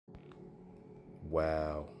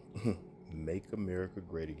Wow. Make America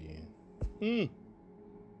great again.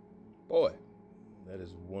 Boy, that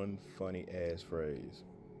is one funny ass phrase.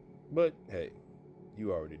 But hey,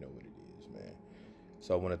 you already know what it is, man.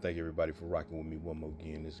 So I want to thank everybody for rocking with me one more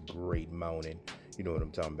again this great morning. You know what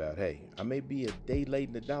I'm talking about. Hey, I may be a day late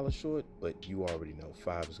and $1 short, but you already know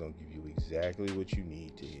 5 is going to give you exactly what you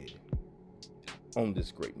need to hear on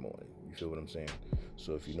this great morning. You feel what I'm saying?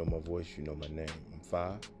 So if you know my voice, you know my name. I'm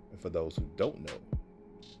 5. And for those who don't know,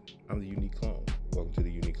 I'm the Unique Clone. Welcome to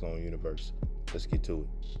the Unique Clone universe. Let's get to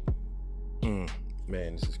it.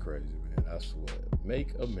 Man, this is crazy, man. I swear.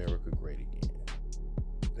 Make America great again.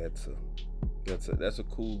 That's a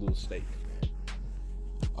cool little statement, man.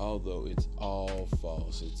 Although it's all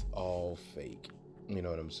false, it's all fake. You know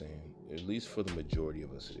what I'm saying? At least for the majority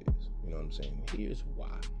of us it is. You know what I'm saying? Here's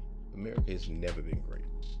why. America has never been great.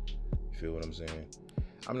 You feel what I'm saying?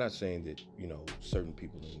 I'm not saying that, certain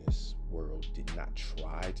people in this world did not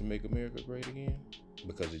try to make America great again,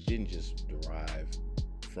 because it didn't just derive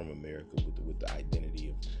from America with the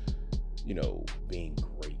identity of, being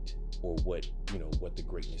great, or what the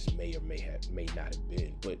greatness may or may not have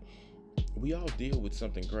been. But we all deal with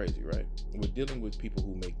something crazy, right? We're dealing with people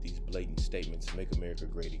who make these blatant statements, make America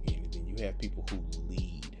great again. And then you have people who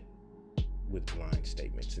lead with blind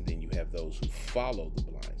statements. And then you have those who follow the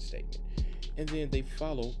blind statement. And then they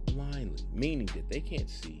follow blindly, meaning that they can't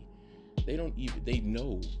see. They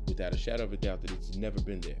know without a shadow of a doubt that it's never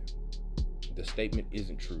been there. The statement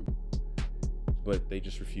isn't true, but they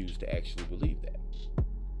just refuse to actually believe that.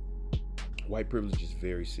 White privilege is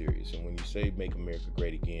very serious, and when you say make America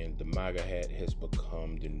great again, the MAGA hat has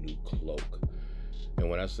become the new cloak. And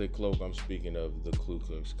when I say cloak, I'm speaking of the Ku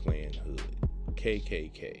Klux Klan hood,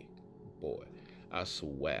 KKK. Boy, I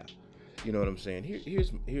swear. You know what I'm saying?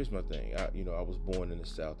 Here's my thing. I was born in the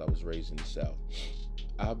South. I was raised in the South.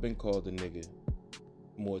 I've been called a nigga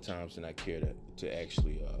more times than I care to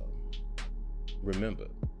actually remember.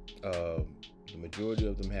 The majority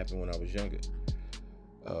of them happened when I was younger.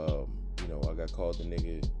 I got called a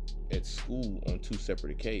nigga at school on 2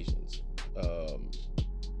 separate occasions.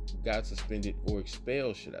 Got suspended or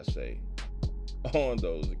expelled, should I say, on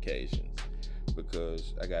those occasions,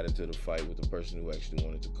 because I got into the fight with the person who actually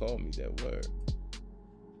wanted to call me that word.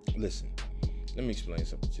 Listen, let me explain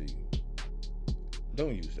something to you.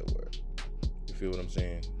 Don't use that word. You feel what I'm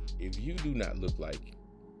saying? If you do not look like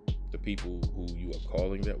the people who you are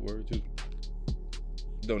calling that word to,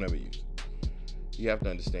 don't ever use it. You have to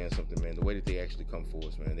understand something, man. The way that they actually come for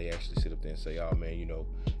us, man, they actually sit up there and say, oh, man,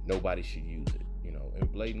 nobody should use it,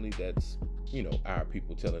 and blatantly that's, our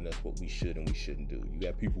people telling us what we should and we shouldn't do. You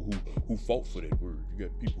got people who fought for that word. You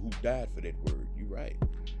got people who died for that word. You're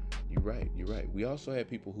right. We also have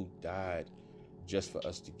people who died just for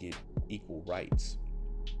us to get equal rights.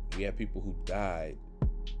 We have people who died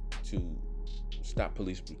to stop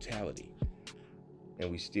police brutality,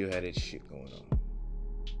 and we still had that shit going on.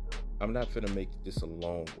 I'm not finna make this a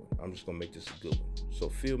long one. I'm just gonna make this a good one. So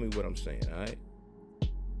feel me what I'm saying, all right?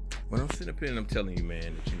 When I'm sitting up here and I'm telling you,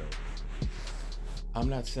 man, that, I'm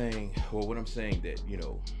not saying, well, what I'm saying that,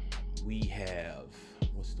 we have,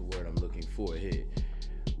 what's the word I'm looking for here?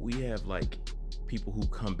 We have, people who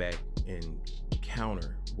come back and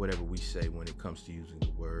counter whatever we say when it comes to using the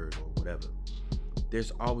word or whatever.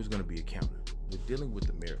 There's always gonna be a counter. We're dealing with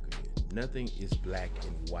America here. Nothing is black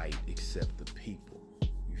and white except the people.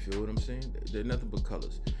 You feel what I'm saying? They're nothing but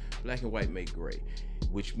colors. Black and white make gray,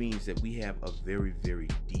 which means that we have a very, very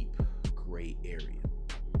deep gray area.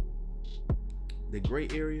 The gray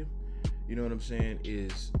area, you know what I'm saying,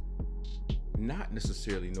 is not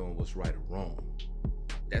necessarily knowing what's right or wrong.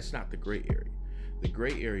 That's not the gray area. The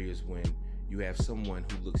gray area is when you have someone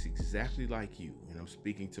who looks exactly like you, and I'm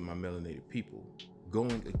speaking to my melanated people,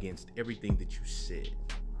 going against everything that you said.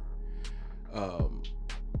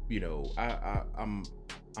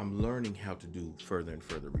 I'm learning how to do further and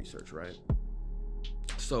further research, right?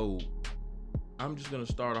 So I'm just going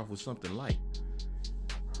to start off with something light.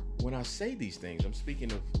 When I say these things, I'm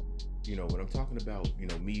speaking of, when I'm talking about,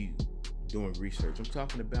 me doing research, I'm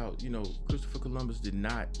talking about, Christopher Columbus did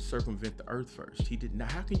not circumvent the earth first. He did not.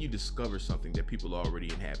 How can you discover something that people already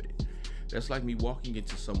inhabited? That's like me walking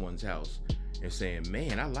into someone's house and saying,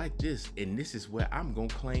 man, I like this, and this is where I'm going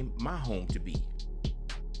to claim my home to be.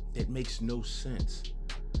 That makes no sense.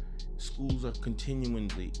 Schools are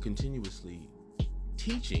continuously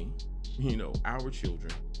teaching, our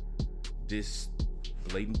children this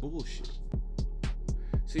blatant bullshit.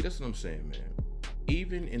 See, that's what I'm saying, man.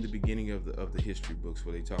 Even in the beginning of the history books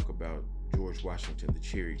where they talk about George Washington, the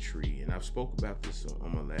cherry tree, and I've spoke about this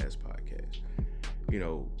on my last podcast.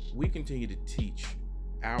 We continue to teach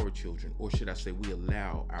our children, or should I say we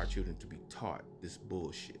allow our children to be taught this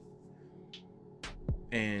bullshit.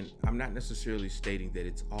 And I'm not necessarily stating that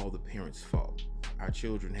it's all the parents' fault. Our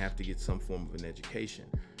children have to get some form of an education,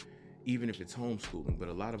 even if it's homeschooling, but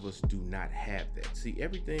a lot of us do not have that. See,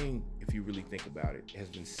 everything, if you really think about it, has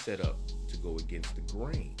been set up to go against the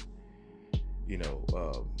grain. You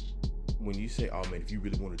know, when you say, oh man, if you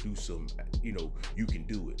really want to do something, you know, you can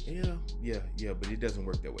do it. Yeah, but it doesn't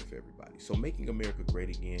work that way for everybody. So making America great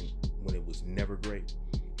again when it was never great,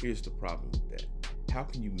 here's the problem with that. How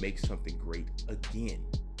can you make something great again?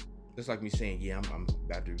 That's like me saying, yeah, I'm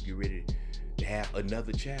about to get ready to have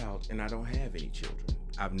another child and I don't have any children.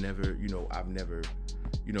 I've never,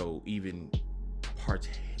 even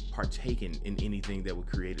partaken in anything that would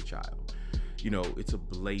create a child. You know, it's a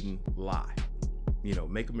blatant lie. You know,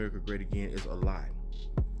 make America great again is a lie.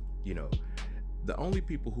 You know, the only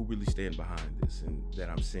people who really stand behind this and that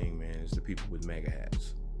I'm seeing, man, is the people with MAGA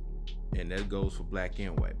hats. And that goes for black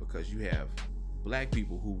and white, because you have black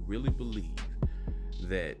people who really believe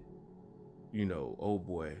that, you know, old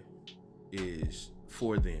boy is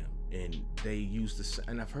for them. And they use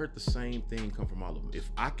and I've heard the same thing come from all of them. If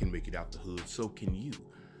I can make it out the hood, so can you.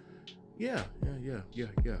 Yeah.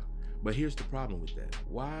 But here's the problem with that.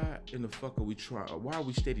 Why in the fuck are we trying? Why are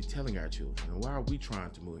we steady telling our children? And why are we trying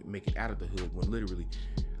to make it out of the hood when literally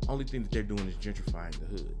only thing that they're doing is gentrifying the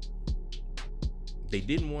hood? They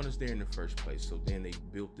didn't want us there in the first place, so then they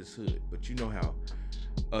built this hood. But you know how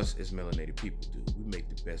us as melanated people do. We make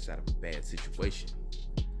the best out of a bad situation.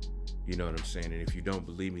 You know what I'm saying? And if you don't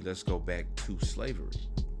believe me, let's go back to slavery.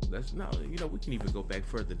 We can even go back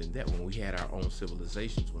further than that, when we had our own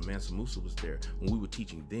civilizations, when Mansa Musa was there, when we were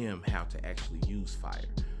teaching them how to actually use fire,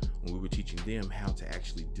 when we were teaching them how to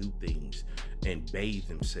actually do things and bathe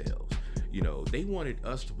themselves. You know, they wanted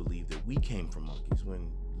us to believe that we came from monkeys,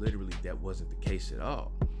 when literally that wasn't the case at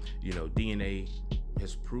all. You know, DNA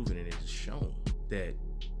has proven and it has shown that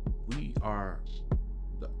we are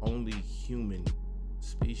the only human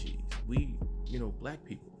species. We, black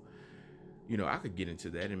people. You know, I could get into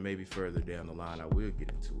that, and maybe further down the line I will get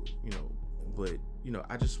into it, but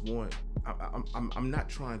I just want, I'm not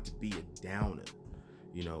trying to be a downer.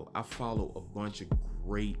 I follow a bunch of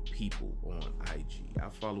great people on IG. I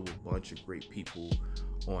follow a bunch of great people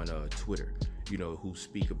on Twitter, who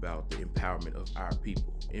speak about the empowerment of our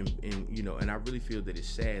people. And I really feel that it's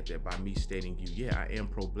sad that by me stating I am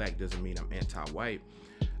pro-black doesn't mean I'm anti-white.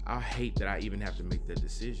 I hate that I even have to make that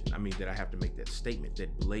decision. I mean, that I have to make that statement,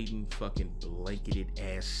 that blatant fucking blanketed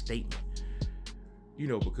ass statement.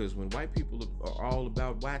 Because when white people are all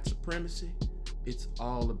about white supremacy, it's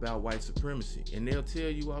all about white supremacy. And they'll tell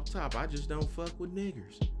you off top, I just don't fuck with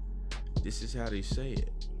niggers. This is how they say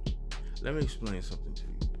it. Let me explain something to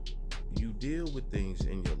you. You deal with things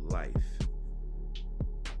in your life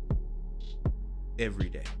every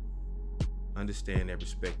day. Understand and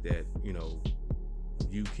respect that,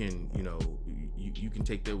 you can, you can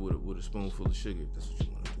take that with a spoonful of sugar if that's what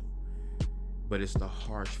you want to do. But it's the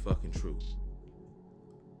harsh fucking truth.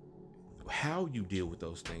 How you deal with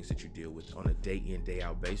those things that you deal with on a day in, day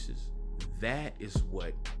out basis, that is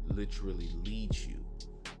what literally leads you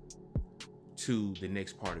to the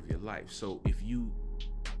next part of your life. So if you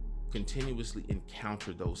continuously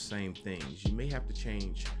encounter those same things, you may have to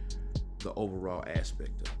change the overall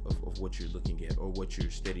aspect of what you're looking at, or what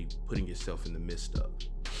you're steady putting yourself in the midst of.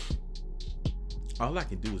 All I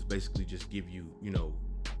can do is basically just give you,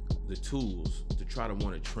 the tools to try to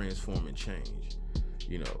want to transform and change,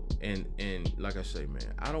 and like I say,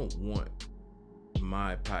 man, I don't want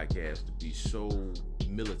my podcast to be so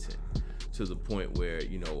militant to the point where,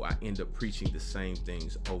 I end up preaching the same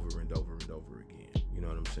things over and over and over again. You know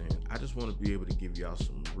what I'm saying? I just want to be able to give y'all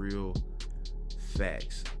some real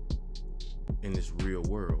facts in this real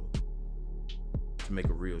world to make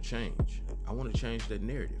a real change. I want to change that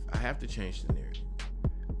narrative. I have to change the narrative.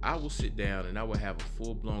 I will sit down and I will have a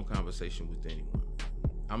full-blown conversation with anyone.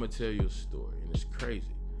 I'm gonna tell you a story, and it's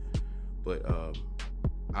crazy, but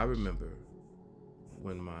I remember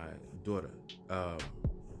when my daughter,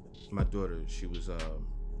 she was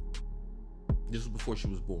this was before she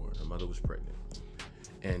was born. Her mother was pregnant,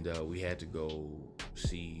 and we had to go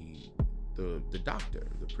see the doctor,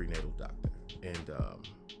 the prenatal doctor.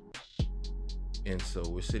 And so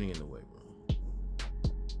we're sitting in the weight room,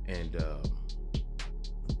 and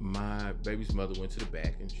my baby's mother went to the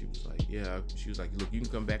back, and she was like, look, you can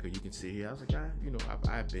come back or you can sit here. I was like,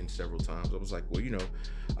 I've been several times. I was like, well,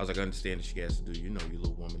 I understand that she has to do, your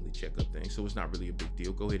little womanly checkup thing. So it's not really a big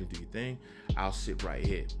deal. Go ahead and do your thing. I'll sit right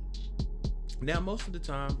here. Now, most of the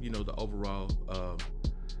time, the overall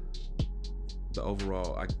the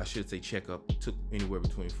overall, I should say, checkup took anywhere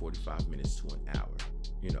between 45 minutes to an hour.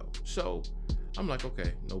 So I'm like,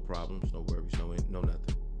 okay, no problems, no worries, no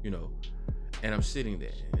nothing. And I'm sitting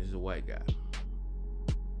there, and there's a white guy,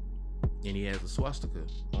 and he has a swastika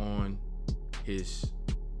on his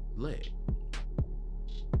leg,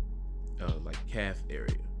 like calf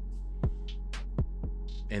area.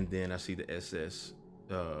 And then I see the SS,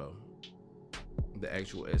 the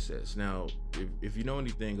actual SS. Now, if you know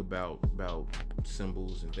anything about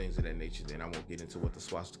symbols and things of that nature, then I won't get into what the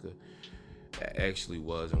swastika actually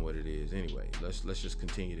was and what it is. Anyway, let's just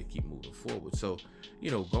continue to keep moving forward. So,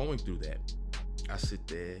 going through that, I sit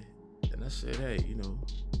there and I said, hey,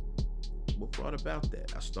 what brought about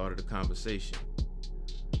that? I started a conversation,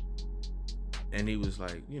 and he was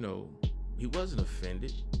like, he wasn't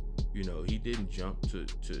offended. He didn't jump to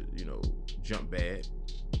jump bad.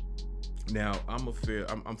 Now, I'm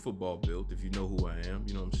football built. If you know who I am,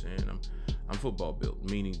 you know what I'm saying? I'm football built,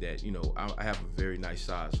 meaning that, I have a very nice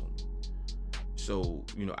size on me. So,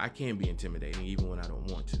 I can be intimidating even when I don't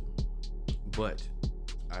want to. But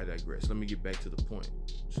I digress. Let me get back to the point.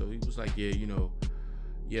 So he was like,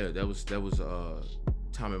 that was a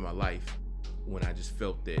time in my life when I just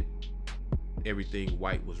felt that everything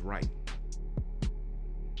white was right.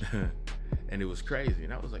 And it was crazy.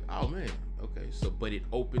 And I was like, oh man, okay. So, but it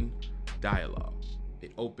opened dialogue.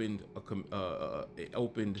 It opened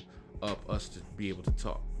up us to be able to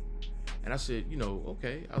talk. And I said,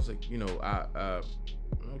 okay. I was like,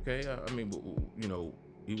 okay. I mean, I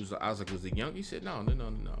was like, was he young? He said, no.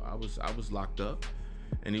 I was locked up.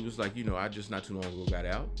 And he was like, I just not too long ago got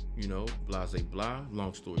out, blase blah.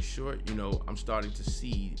 Long story short, I'm starting to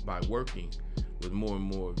see by working with more and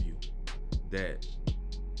more of you that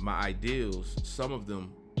my ideals, some of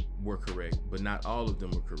them were correct, but not all of them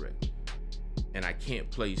were correct. And I can't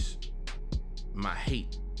place my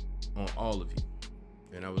hate on all of you.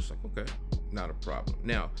 And I was like, okay, not a problem.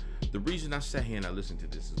 Now, the reason I sat here and I listened to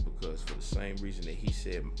this is because for the same reason that he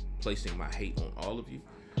said placing my hate on all of you,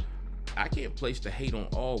 I can't place the hate on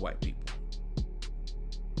all white people.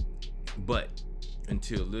 But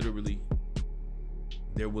until literally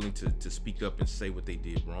they're willing to speak up and say what they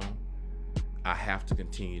did wrong, I have to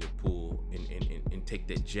continue to pull and take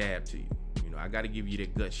that jab to you. I got to give you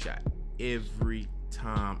that gut shot every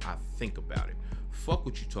time I think about it. Fuck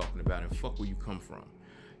what you're talking about and fuck where you come from.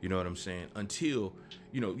 You know what I'm saying? Until,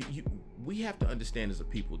 we have to understand as a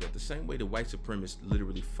people that the same way the white supremacists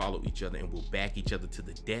literally follow each other and will back each other to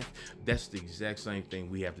the death, that's the exact same thing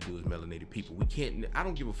we have to do as melanated people. I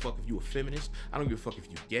don't give a fuck if you're a feminist. I don't give a fuck if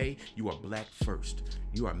you're gay. You are black first.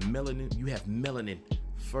 You are melanin. You have melanin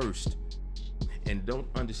first. And don't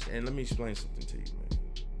understand. Let me explain something to you, man.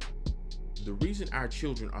 The reason our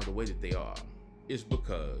children are the way that they are is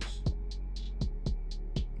because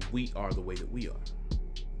we are the way that we are.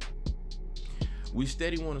 We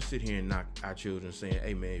steady want to sit here and knock our children, saying,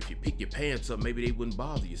 "Hey man, if you pick your pants up, maybe they wouldn't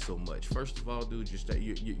bother you so much." First of all, dude,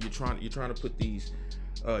 you're trying to put these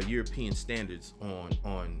European standards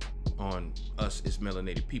on us as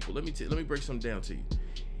melanated people. Let me break something down to you.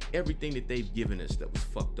 Everything that they've given us that was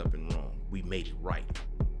fucked up and wrong, we made it right.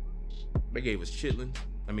 They gave us chitlins.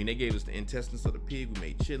 They gave us the intestines of the pig. We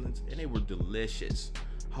made chitlins, and they were delicious.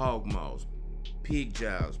 Hog maws, pig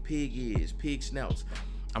jowls, pig ears, pig snouts.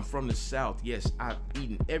 I'm from the South. Yes, I've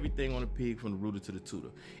eaten everything on a pig from the rooter to the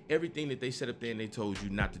tutor. Everything that they set up there and they told you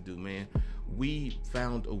not to do, man. We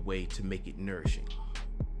found a way to make it nourishing.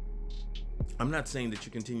 I'm not saying that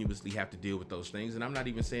you continuously have to deal with those things, and I'm not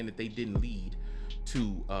even saying that they didn't lead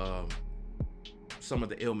to some of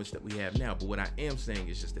the ailments that we have now. But what I am saying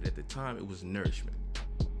is just that at the time, it was nourishment.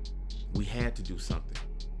 We had to do something.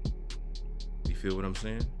 You feel what I'm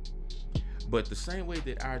saying? But the same way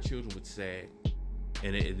that our children would sag,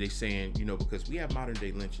 and they saying, because we have modern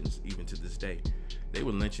day lynchings even to this day. They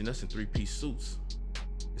were lynching us in 3-piece suits.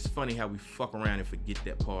 It's funny how we fuck around and forget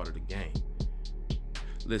that part of the game.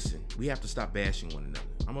 Listen, we have to stop bashing one another.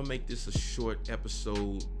 I'm gonna make this a short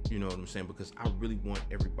episode, you know what I'm saying? Because I really want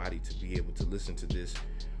everybody to be able to listen to this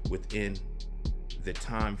within the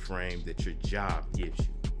time frame that your job gives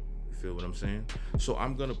you. You feel what I'm saying? So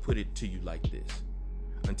I'm gonna put it to you like this.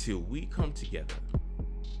 Until we come together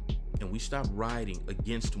and we stop riding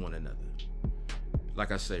against one another.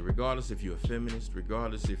 Like I say, regardless if you're a feminist,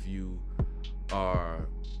 regardless if you are,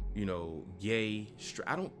 gay,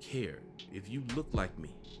 I don't care. If you look like me,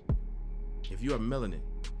 if you are melanin,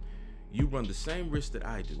 you run the same risk that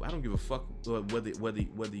I do. I don't give a fuck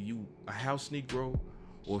whether you a house Negro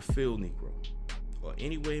or a field Negro or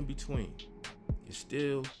anywhere in between. You're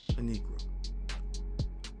still a Negro.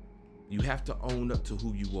 You have to own up to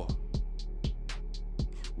who you are.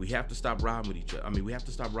 We have to stop riding with each other. I mean, we have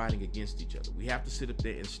to stop riding against each other. We have to sit up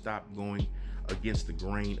there and stop going against the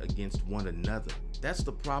grain against one another. That's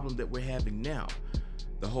the problem that we're having now.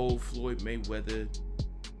 The whole Floyd Mayweather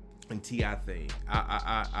and T.I. thing.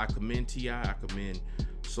 I commend T.I. I commend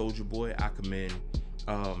Soulja Boy. I commend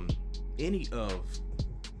any of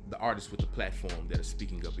the artists with the platform that are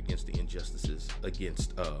speaking up against the injustices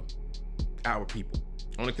against our people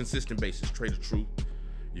on a consistent basis. Trader Truth,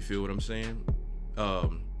 you feel what I'm saying?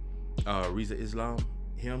 Reza Islam,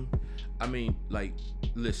 him. I mean, like,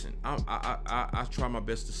 listen, I try my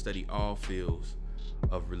best to study all fields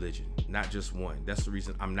of religion, not just one. That's the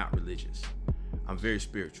reason I'm not religious. I'm very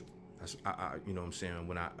spiritual. I you know what I'm saying?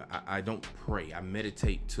 When I don't pray, I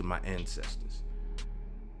meditate to my ancestors.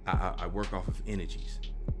 I work off of energies.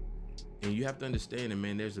 And you have to understand that,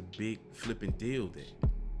 man, there's a big flipping deal there.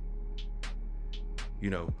 You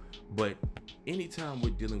know, but anytime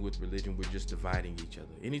we're dealing with religion, we're just dividing each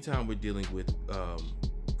other. Anytime we're dealing with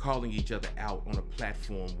calling each other out on a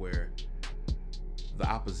platform where the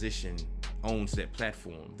opposition owns that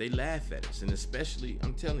platform, they laugh at us. And especially,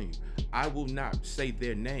 I'm telling you, I will not say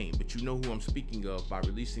their name, but you know who I'm speaking of by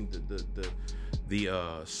releasing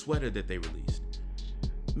the sweater that they released.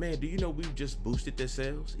 Man, do you know we've just boosted their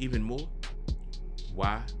sales even more?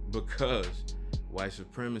 Why? Because white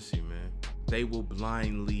supremacy, man. They will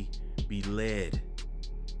blindly be led.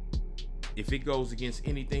 If it goes against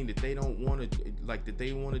anything that they don't want to, like, that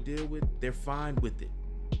they want to deal with, they're fine with it.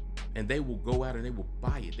 And they will go out and they will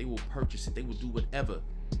buy it. They will purchase it. They will do whatever.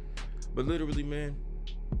 But literally, man,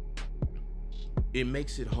 it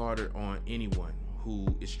makes it harder on anyone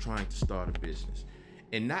who is trying to start a business.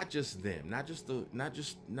 And not just them, not just the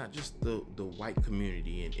white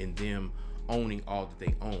community and them owning all that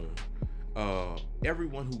they own.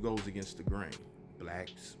 Everyone who goes against the grain,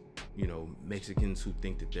 blacks, you know, Mexicans who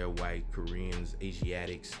think that they're white, Koreans,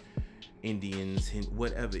 Asiatics, Indians,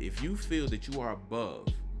 whatever. If you feel that you are above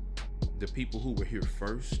the people who were here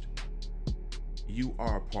first, you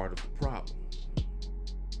are a part of the problem.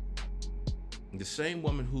 The same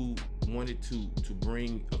woman who wanted to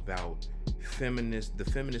bring about the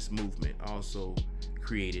feminist movement also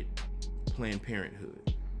created Planned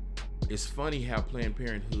Parenthood. It's funny how Planned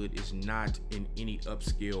Parenthood is not in any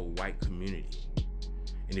upscale white community.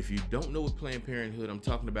 And if you don't know what Planned Parenthood, I'm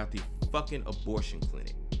talking about the fucking abortion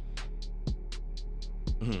clinic.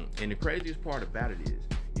 And the craziest part about it is,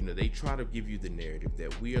 you know, they try to give you the narrative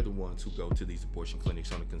that we are the ones who go to these abortion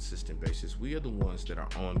clinics on a consistent basis. We are the ones that are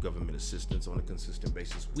on government assistance on a consistent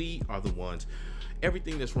basis. We are the ones,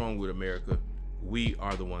 everything that's wrong with America, we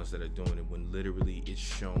are the ones that are doing it, when literally it's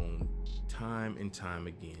shown time and time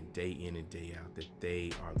again, day in and day out, that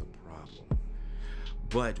they are the problem.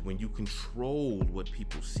 But when you control what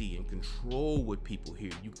people see and control what people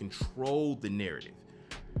hear, you control the narrative.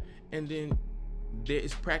 And then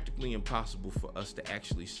it's practically impossible for us to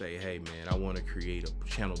actually say, hey man, I want to create a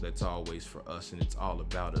channel that's always for us and it's all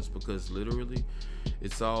about us, because literally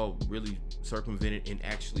it's all really circumvented and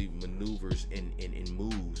actually maneuvers and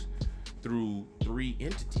moves through 3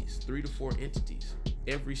 to 4 entities.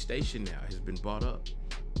 Every station now has been bought up.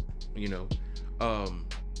 You know,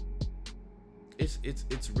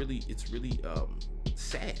 it's really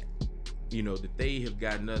sad, you know, that they have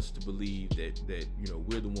gotten us to believe that you know,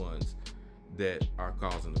 we're the ones that are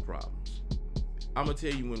causing the problems. I'm gonna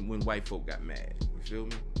tell you when white folk got mad. You feel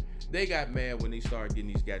me? They got mad when they started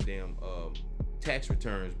getting these goddamn tax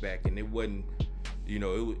returns back, and it wasn't, you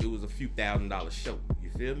know, it was a few $1,000 show.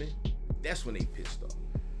 You feel me? That's when they pissed off.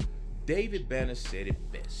 David Banner said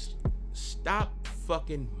it best. Stop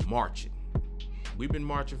fucking marching. We've been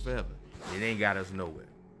marching forever. It ain't got us nowhere.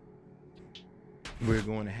 We're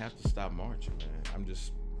going to have to stop marching, man.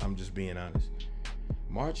 I'm just being honest.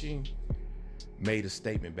 Marching made a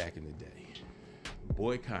statement back in the day.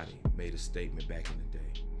 Boycotting made a statement back in the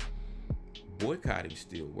day. Boycotting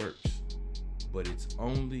still works, but it's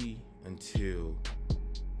only until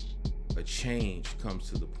a change comes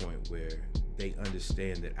to the point where they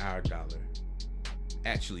understand that our dollar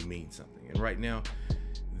actually means something. And right now,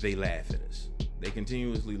 they laugh at us. They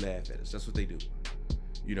continuously laugh at us. That's what they do.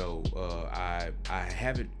 You know, I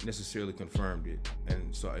haven't necessarily confirmed it,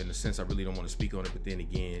 and so in a sense I really don't want to speak on it, but then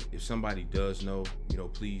again, if somebody does know, you know,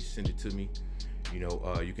 please send it to me. You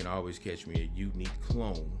know, you can always catch me at Unique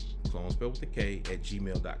Clone spelled with a K, at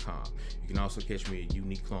gmail.com. You can also catch me at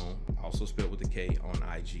Unique Clone, also spelled with a K, on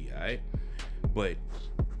IG. All right, but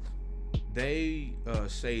they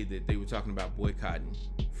say that they were talking about boycotting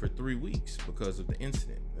for 3 weeks because of the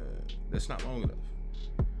incident. That's not long enough.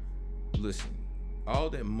 Listen, all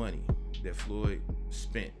that money that Floyd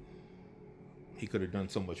spent, He could have done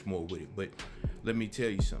so much more with it. But let me tell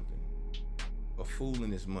you something. A fool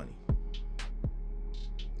in his money.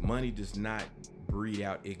 Money does not breed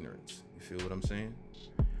out ignorance. You feel what I'm saying?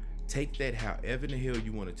 Take that however in the hell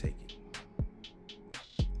you want to take it.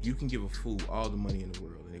 You can give a fool all the money in the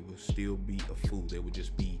world and it will still be a fool. They would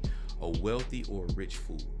just be a wealthy or a rich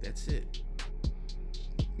fool. That's it.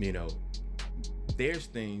 You know, there's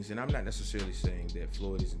things, and I'm not necessarily saying that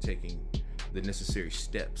Floyd isn't taking the necessary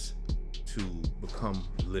steps to become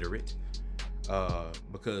literate,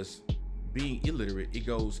 because being illiterate, it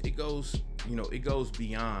goes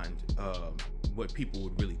beyond what people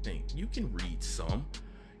would really think. You can read some,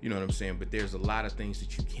 you know what I'm saying, but there's a lot of things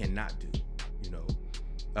that you cannot do, you know.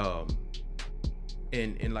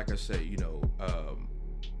 And like I say, you know,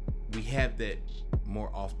 we have that more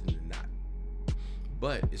often than not,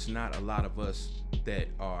 but it's not a lot of us that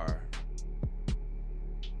are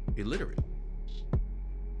illiterate.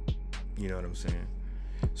 You know what I'm saying?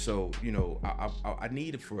 So, you know, I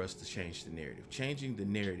needed for us to change the narrative. Changing the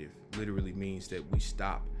narrative literally means that we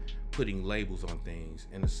stop putting labels on things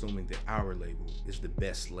and assuming that our label is the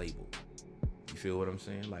best label. You feel what I'm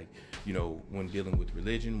saying? Like, you know, when dealing with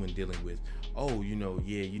religion, when dealing with, oh, you know,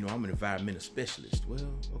 yeah, you know, I'm an environmental specialist.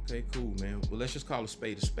 Well, okay, cool, man. Well, let's just call a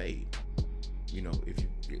spade a spade. You know, if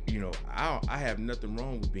you know, I have nothing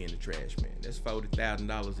wrong with being a trash man. That's $40,000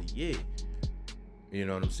 a year. You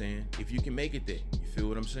know what I'm saying? If you can make it there, you feel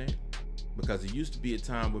what I'm saying? Because it used to be a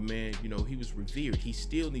time where, man, you know, he was revered. He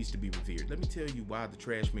still needs to be revered. Let me tell you why the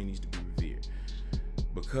trash man needs to be revered.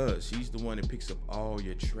 Because he's the one that picks up all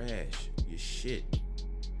your trash, your shit.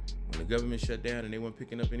 When the government shut down and they weren't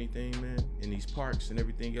picking up anything, man, in these parks and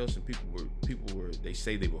everything else, and people were, they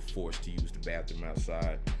say they were forced to use the bathroom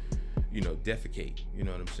outside, you know, defecate, you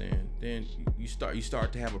know what I'm saying? Then you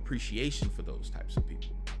start to have appreciation for those types of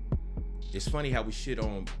people. It's funny how we shit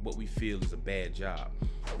on what we feel is a bad job.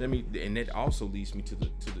 And that also leads me to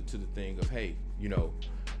the thing of, hey, you know,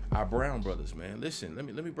 our brown brothers, man. Listen, let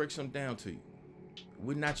me break something down to you.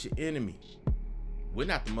 We're not your enemy. We're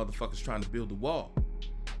not the motherfuckers trying to build the wall.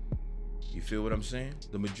 You feel what I'm saying?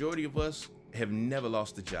 The majority of us have never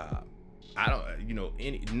lost a job.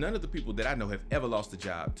 None of the people that I know have ever lost a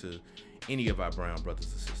job to any of our brown brothers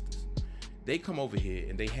and sisters. They come over here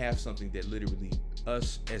and they have something that literally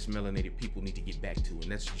us as melanated people need to get back to,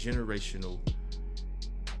 and that's generational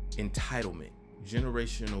entitlement,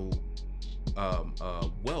 generational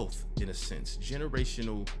wealth, in a sense,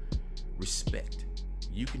 generational respect.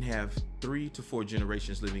 You can have 3 to 4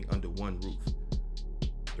 generations living under one roof,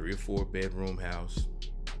 3 or 4 bedroom house.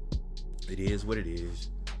 It is what it is.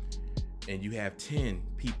 And you have 10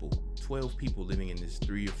 people, 12 people living in this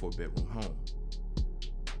 3 or 4 bedroom home,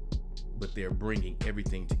 but they're bringing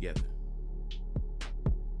everything together.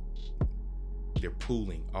 They're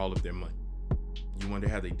pooling all of their money. You wonder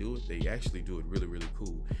how they do it? They actually do it really, really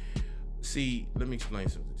cool. See, let me explain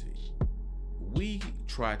something to you. We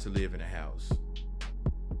try to live in a house,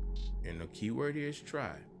 and the key word here is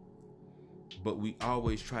try, but we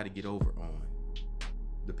always try to get over on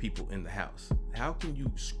the people in the house. How can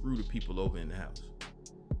you screw the people over in the house?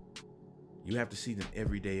 You have to see them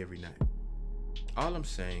every day, every night. All I'm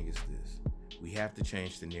saying is this: we have to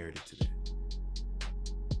change the narrative to that.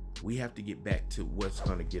 We have to get back to what's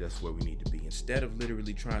going to get us where we need to be. Instead of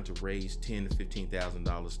literally trying to raise $10,000 to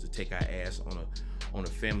 $15,000 to take our ass on a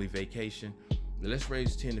family vacation, let's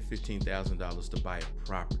raise $10,000 to $15,000 to buy a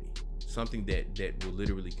property, something that will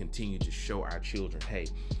literally continue to show our children, hey,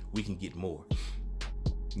 we can get more.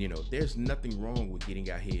 You know, there's nothing wrong with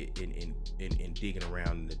getting out here and digging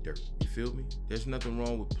around in the dirt. You feel me? There's nothing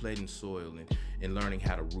wrong with planting soil and learning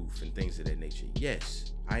how to roof and things of that nature.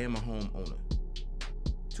 Yes, I am a homeowner.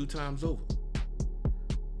 2 times over.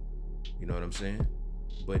 You know what I'm saying?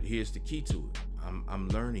 But here's the key to it. I'm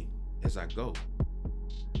learning as I go.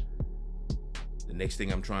 The next thing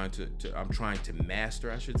I'm trying to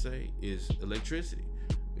master, I should say, is electricity.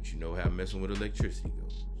 But you know how messing with electricity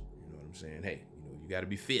goes. You know what I'm saying? Hey, you know, you got to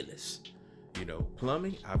be fearless. You know,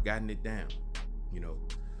 plumbing, I've gotten it down. You know,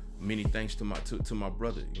 many thanks to my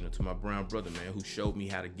brother, you know, to my brown brother, man, who showed me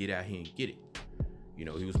how to get out here and get it. You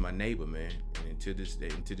know, he was my neighbor, man. And to this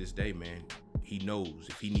day, man, he knows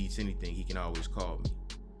if he needs anything, he can always call me.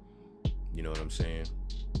 You know what I'm saying?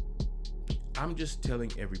 I'm just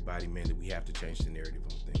telling everybody, man, that we have to change the narrative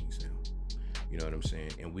on things now. You know what I'm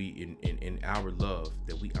saying? And we, in our love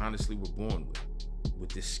that we honestly were born with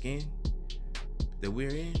this skin that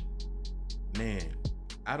we're in, man,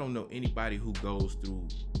 I don't know anybody who goes through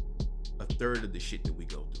a third of the shit that we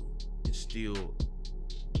go through and still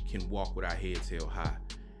can walk with our heads held high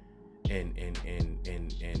and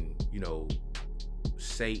you know,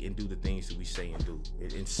 say and do the things that we say and do,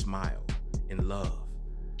 and smile and love.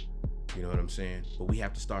 You know what I'm saying? But we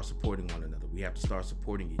have to start supporting one another. We have to start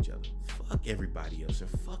supporting each other. Fuck everybody else and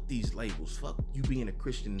fuck these labels. Fuck you being a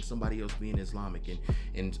Christian and somebody else being Islamic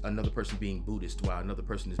and another person being Buddhist while another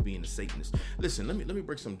person is being a Satanist. Listen, let me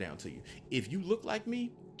break something down to you. If you look like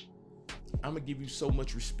me, I'm gonna give you so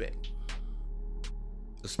much respect.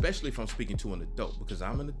 Especially if I'm speaking to an adult, because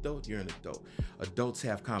I'm an adult, you're an adult. Adults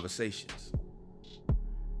have conversations.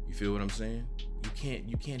 You feel what I'm saying?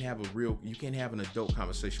 You can't have an adult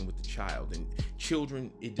conversation with a child. And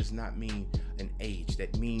children, it does not mean an age.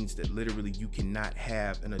 That means that literally you cannot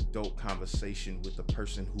have an adult conversation with a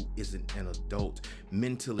person who isn't an adult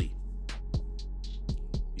mentally.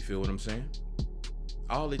 You feel what I'm saying?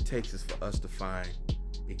 All it takes is for us to find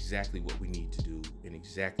exactly what we need to do and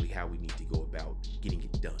exactly how we need to go about getting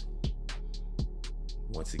it done.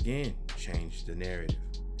 Once again, change the narrative,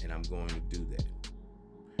 and I'm going to do that.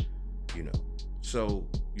 So,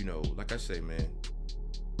 like I say, man,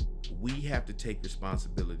 we have to take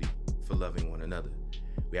responsibility for loving one another.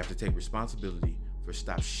 We have to take responsibility for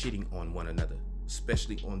stop shitting on one another,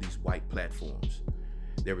 especially on these white platforms.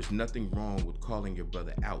 There is nothing wrong with calling your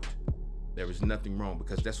brother out. There is nothing wrong,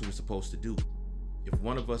 because that's what we're supposed to do. If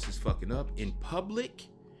one of us is fucking up in public,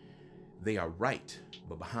 they are right.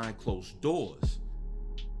 But behind closed doors,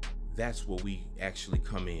 that's where we actually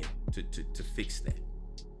come in to fix that.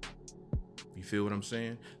 You feel what I'm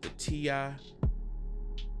saying? The T.I.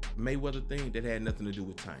 Mayweather thing, that had nothing to do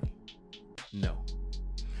with Tiny. No.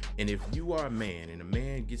 And if you are a man and a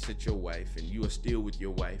man gets at your wife and you are still with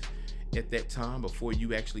your wife at that time before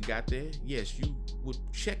you actually got there, yes, you would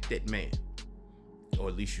check that man. Or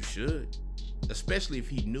at least you should. Especially if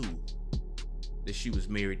he knew that she was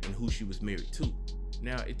married and who she was married to.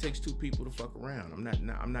 Now, it takes two people to fuck around. I'm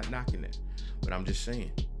not knocking that. But I'm just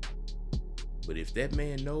saying. But if that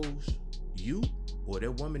man knows you, or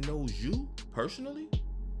that woman knows you personally,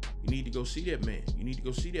 you need to go see that man. You need to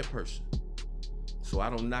go see that person. So I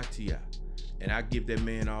don't knock T.I. And I give that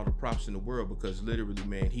man all the props in the world, because literally,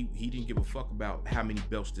 man, he didn't give a fuck about how many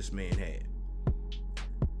belts this man had.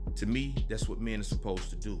 To me, that's what men are supposed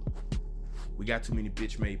to do. We got too many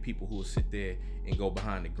bitch-made people who will sit there and go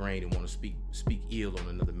behind the grain and want to speak ill on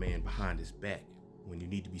another man behind his back, when you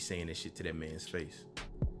need to be saying that shit to that man's face.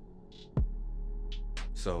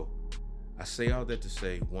 So I say all that to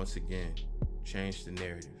say, once again, change the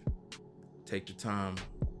narrative. Take the time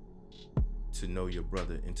to know your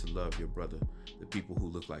brother and to love your brother, the people who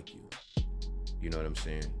look like you. You know what I'm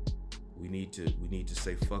saying? We need to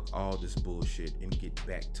say fuck all this bullshit and get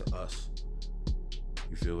back to us.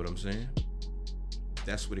 You feel what I'm saying?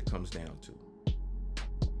 That's what it comes down to.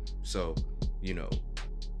 So,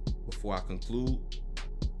 before I conclude,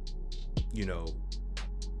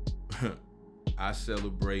 I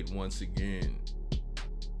celebrate once again.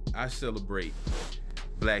 I celebrate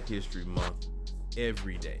Black History Month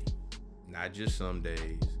every day. Not just some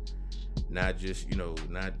days. Not just,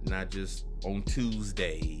 not just on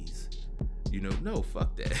Tuesdays. No,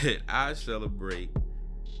 fuck that. I celebrate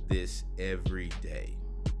this every day.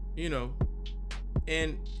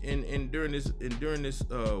 And during this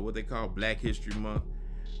what they call Black History Month,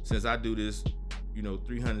 since I do this,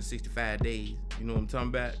 365 days, you know what I'm talking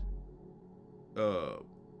about? I'm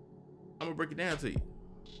gonna break it down to you.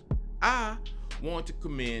 I want to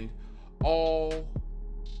commend all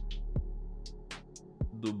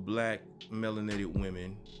the Black melanated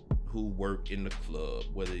women who work in the club,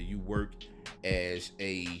 whether you work as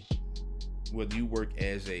a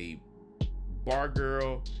bar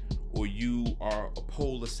girl or you are a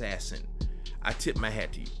pole assassin. I tip my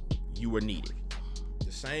hat to you. You are needed.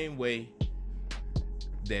 The same way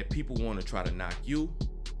that people want to try to knock you,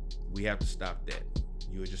 we have to stop that.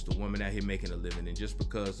 You're just a woman out here making a living, and just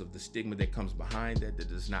because of the stigma that comes behind that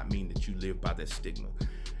does not mean that you live by that stigma.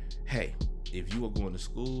 Hey, if you are going to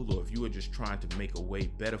school, or if you are just trying to make a way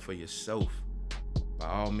better for yourself, by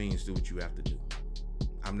all means, do what you have to do.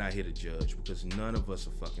 I'm not here to judge, because none of us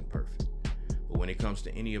are fucking perfect. But when it comes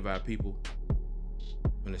to any of our people,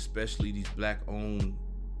 and especially these Black-owned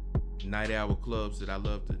night hour clubs that I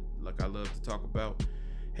love to talk about,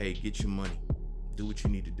 hey, get your money. Do what you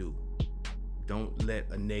need to do. Don't let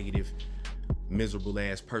a negative, miserable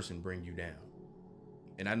ass person bring you down.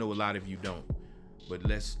 And I know a lot of you don't, but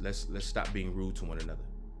let's stop being rude to one another.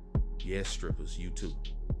 Yes, strippers, you too.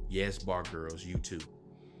 Yes, bar girls, you too.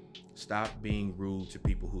 Stop being rude to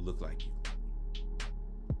people who look like you.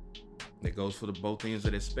 That goes for the both ends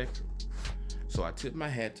of that spectrum. So I tip my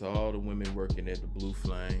hat to all the women working at the Blue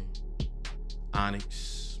Flame,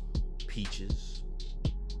 Onyx, Peaches,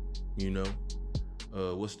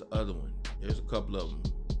 what's the other one? There's a couple of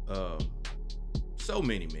them. So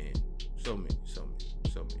many, man. So many.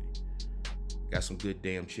 Got some good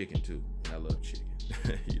damn chicken too. And I love chicken.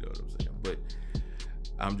 You know what I'm saying? But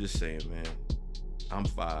I'm just saying, man. I'm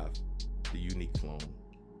 5, the unique clone.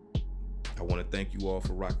 I want to thank you all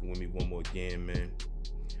for rocking with me one more again, man,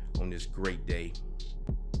 on this great day.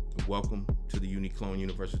 Welcome to the Unique Clone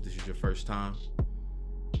Universe if this is your first time.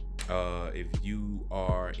 If you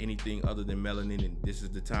are anything other than melanin and this is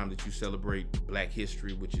the time that you celebrate Black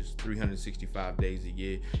history, which is 365 days a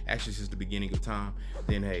year, actually since the beginning of time,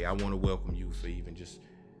 then hey, I want to welcome you for even just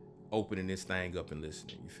opening this thing up and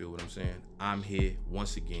listening. You feel what I'm saying? I'm here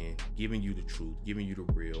once again, giving you the truth, giving you the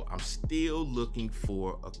real. I'm still looking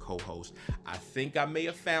for a co-host. I think I may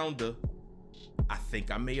have found her.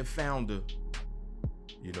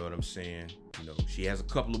 You know what I'm saying? You know, she has a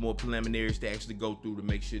couple of more preliminaries to actually go through to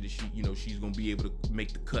make sure that she, you know, she's gonna be able to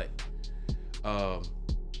make the cut.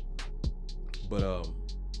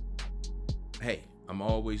 Hey, I'm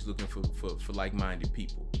always looking for like-minded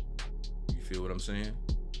people. You feel what I'm saying?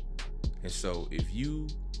 And so if you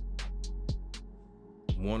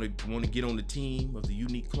want to get on the team of the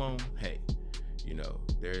Unique Clone, hey, you know,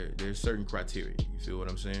 there's certain criteria. You feel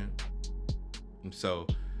what I'm saying? And so,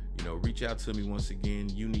 you know, reach out to me once again,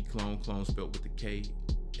 Unique Clone spelled with the K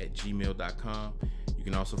at gmail.com. You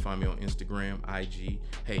can also find me on Instagram, IG.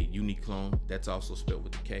 Hey, Unique Clone, that's also spelled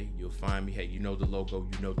with the K. You'll find me. Hey, you know the logo,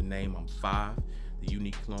 you know the name. I'm 5, the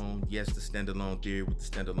Unique Clone. Yes, the standalone theory with the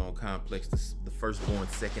standalone complex, the firstborn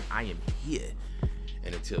second. I am here.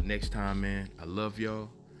 And until next time, man, I love y'all.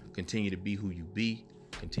 Continue to be who you be.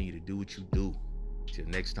 Continue to do what you do. Till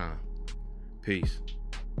next time. Peace.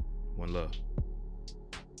 One love.